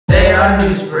on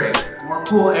Newsbreak. More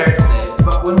cool air today,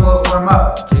 but when will it warm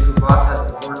up? Jacob Voss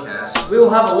has the forecast. We will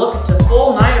have a look at the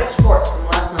full night of sports from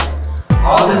last night.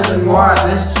 All this and more on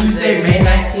this Tuesday, May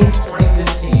 19th,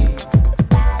 2015.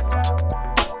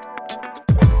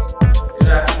 Good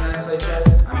afternoon,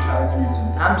 SLHS. I'm Tyler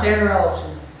Knudsen. I'm Tanner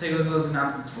Ellison. Let's take a look at those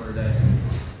announcements for today.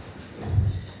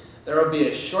 There will be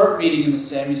a short meeting in the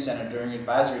Sammy Center during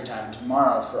advisory time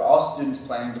tomorrow for all students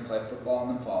planning to play football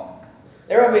in the fall.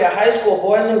 There will be a high school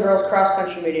boys and girls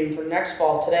cross-country meeting for next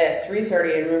fall today at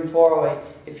 3:30 in room 408.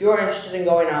 If you are interested in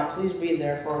going out, please be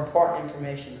there for important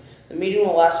information. The meeting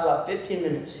will last about 15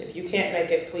 minutes. If you can't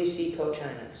make it, please see Coach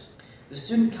Heinitz. The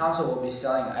Student Council will be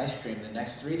selling ice cream the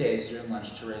next 3 days during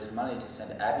lunch to raise money to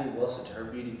send Abby Wilson to her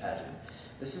beauty pageant.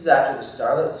 This is after the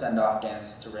Starlet send-off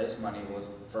dance to raise money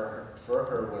for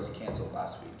her was canceled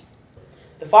last week.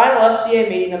 The final FCA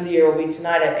meeting of the year will be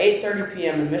tonight at 8:30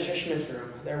 p.m. in Mr. Schmidt's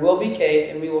room. There will be cake,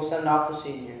 and we will send off the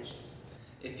seniors.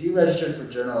 If you registered for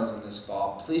journalism this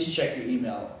fall, please check your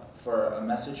email for a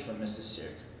message from Mrs.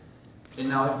 Sirk. And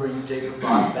now we bring Jacob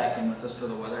Voss back in with us for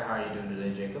the weather. How are you doing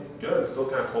today, Jacob? Good. Still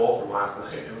kind of cold from last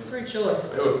night. It was pretty chilly.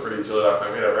 It was pretty chilly last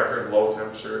night. We had a record low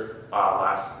temperature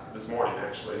this morning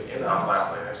actually, and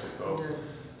last night actually.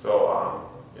 So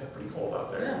yeah, pretty cold out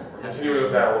there. Yeah. We're continuing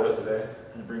with that a little bit today.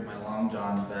 I'm going to bring my long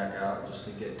johns back out just to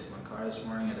get to my car this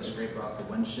morning. I had to scrape off the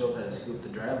windshield, had to scoop the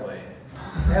driveway.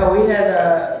 Yeah,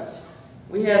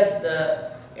 we had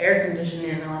the air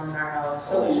conditioning on in our house.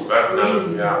 So it was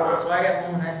freezing cold, so I got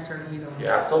home and I had to turn the heat on.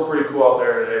 Yeah, it's still pretty cool out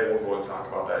there today. We'll go and talk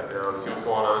about that now and see what's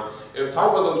going on. And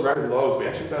talk about those record lows. We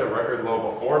actually set a record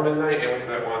low before midnight and we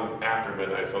set one after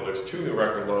midnight. So there's two new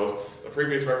record lows. The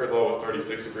previous record low was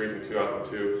 36 degrees in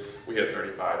 2002. We hit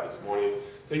 35 this morning.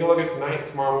 Take a look at tonight and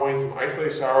tomorrow morning. Some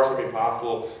isolated showers going to be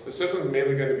possible. The system's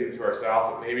mainly going to be to our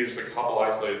south, but maybe just a couple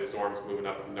isolated storms moving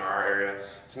up into our area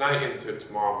tonight into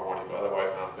tomorrow morning, but otherwise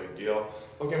not a big deal.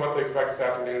 Looking at what to expect this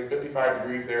afternoon, 55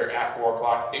 degrees there at 4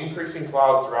 o'clock. Increasing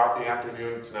clouds throughout the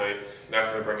afternoon tonight, and that's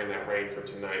going to bring in that rain for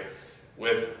tonight.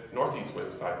 With northeast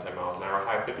winds 5-10 miles an hour,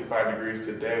 high 55 degrees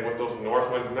today. With those north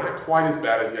winds, not quite as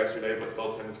bad as yesterday, but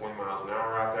still 10 to 20 miles an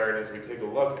hour out there. And as we take a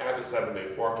look at the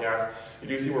 7-day forecast, you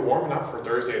do see we're warming up for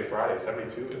Thursday and Friday,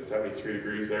 72 and 73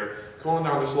 degrees there. Cooling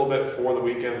down just a little bit for the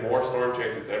weekend. More storm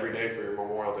chances every day for your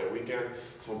Memorial Day weekend.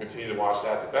 So we'll continue to watch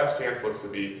that. The best chance looks to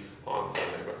be on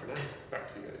Sunday. But for now, back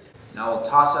to you guys. Now we'll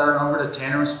toss it on over to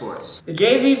Tanner with sports. The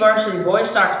JV varsity boys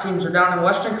soccer teams were down in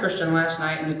Western Christian last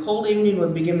night, and the cold evening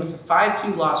would begin with a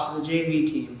 5-2 loss for the JV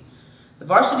team. The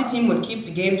varsity team would keep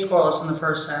the game scoreless in the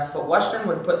first half, but Western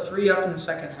would put 3 up in the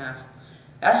second half.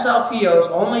 SLPO's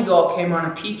only goal came on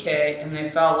a PK, and they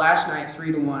fell last night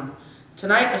 3-1.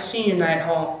 Tonight, a senior night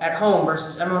at home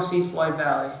versus MLC Floyd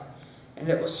Valley. And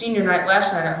it was senior night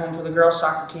last night at home for the girls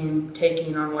soccer team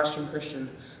taking on Western Christian.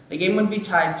 The game would be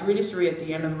tied 3-3 at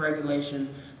the end of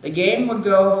regulation. The game would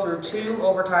go through 2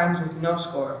 overtimes with no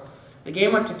score. The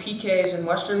game went to PKs and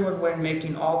Western would win,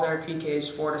 making all their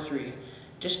PKs 4-3.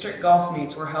 District golf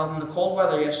meets were held in the cold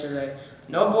weather yesterday.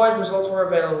 No boys results were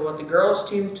available, but the girls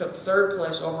team took 3rd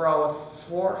place overall with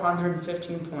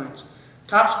 415 points.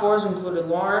 Top scores included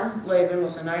Lauren Lavin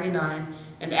with a 99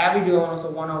 and Abby Dillon with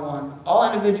a 101. All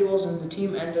individuals in the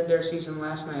team ended their season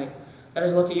last night. That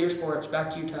is a look at your sports.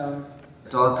 Back to you, Tyler.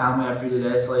 That's all the time we have for you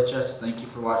today, SLHS. Thank you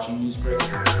for watching Newsbreak.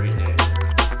 Have a great day.